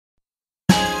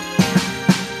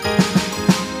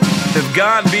If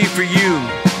God be for you,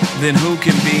 then who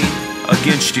can be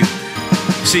against you?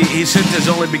 See, he sent his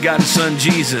only begotten son,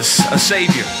 Jesus, a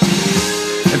Savior.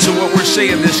 And so what we're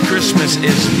saying this Christmas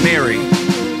is Merry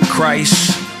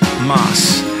Christ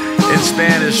Mas. In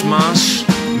Spanish, Mas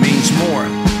means more.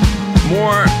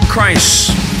 More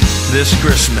Christ this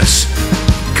Christmas.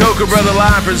 Coca Brother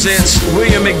Live presents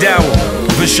William McDowell,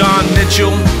 Vashawn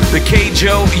Mitchell, the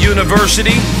K-Jo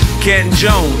University, Canton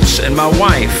Jones, and my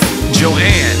wife,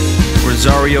 Joanne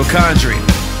Rosario Condry.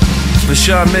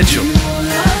 Vashawn Mitchell,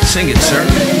 sing it, sir.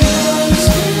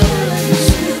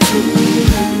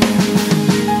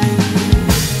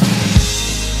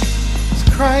 It's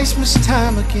Christmas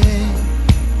time again.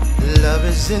 Love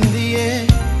is in the air.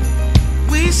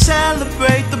 We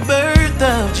celebrate the birth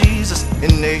of Jesus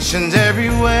in nations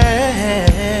everywhere.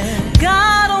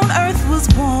 God on earth was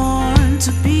born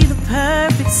to be the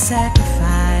perfect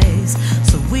sacrifice,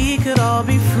 so we could all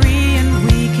be free and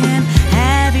we can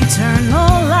have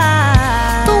eternal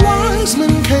life. The wise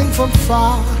men came from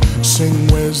far, saying,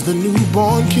 "Where's the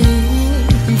newborn King?"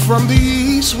 And from the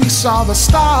east we saw the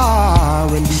star,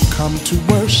 and we come to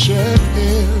worship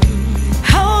Him.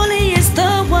 Holy is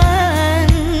the one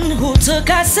who took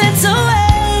our sins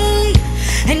away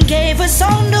and gave us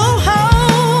all new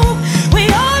hope. We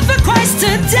offer Christ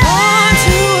today, born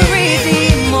to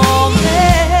redeem all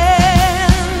men.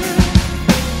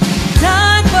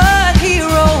 Died, but He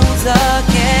rose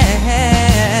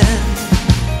again.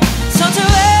 So to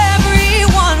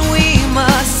everyone we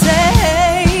must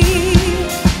say,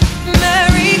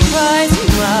 Merry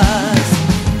Christmas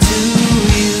to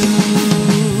you.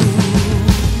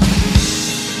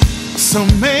 So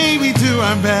may we do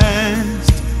our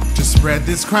best to spread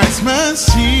this Christmas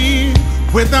cheer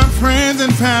with our friends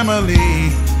and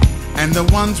family and the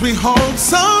ones we hold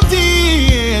so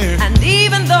dear. And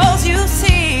even those you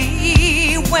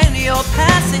see when you're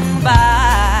passing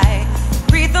by,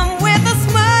 greet them with a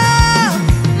smile.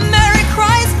 Merry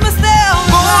Christmas, they'll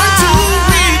Born to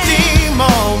rise. redeem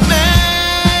all men.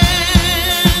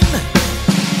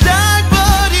 Died,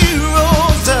 but He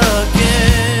rose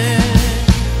again.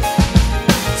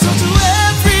 So to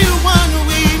everyone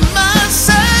we must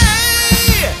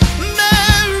say,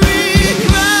 Merry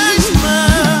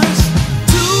Christmas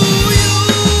to you.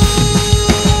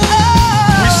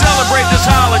 We celebrate this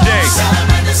holiday.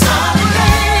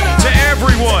 To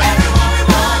everyone,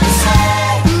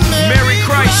 Merry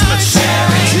Christmas.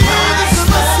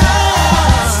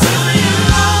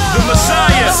 The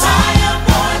Messiah,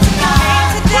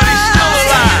 but He's still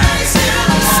alive.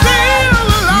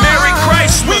 Merry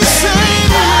Christmas to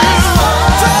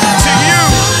you,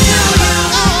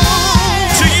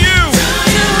 to you,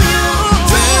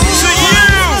 to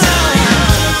you.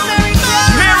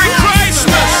 Merry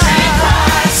Christmas.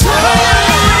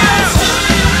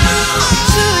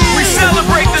 We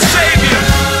celebrate the Savior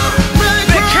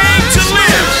that came to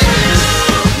live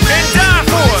and die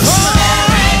for us.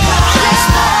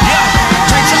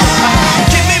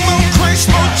 Give me more Christ,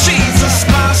 more Jesus,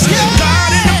 my son.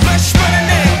 God in the flesh, but a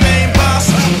name ain't boss.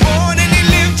 Born and He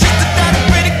lived just to die to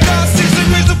pray to God. Season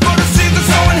risen for the season,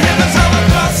 so in heaven's how I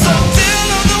cross. So tell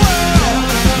of the world,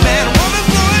 man, woman,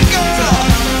 boy, girl,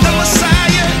 the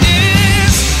Messiah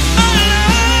is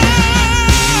alive.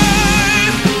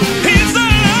 He's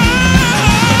alive.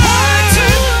 Born to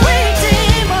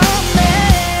redeem all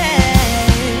men.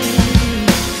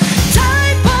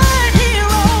 Died, but He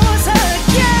rose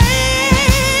again.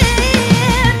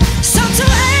 So to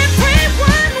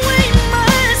everyone we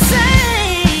must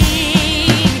sing,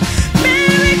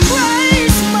 Merry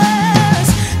Christmas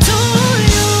to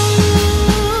you.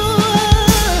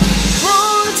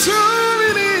 Born to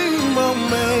redeem all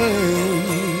men.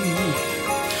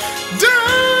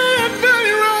 Died, but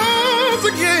He rose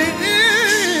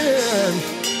again.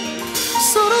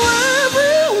 So to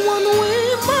everyone we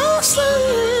must say,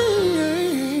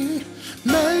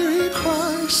 Merry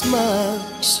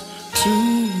Christmas to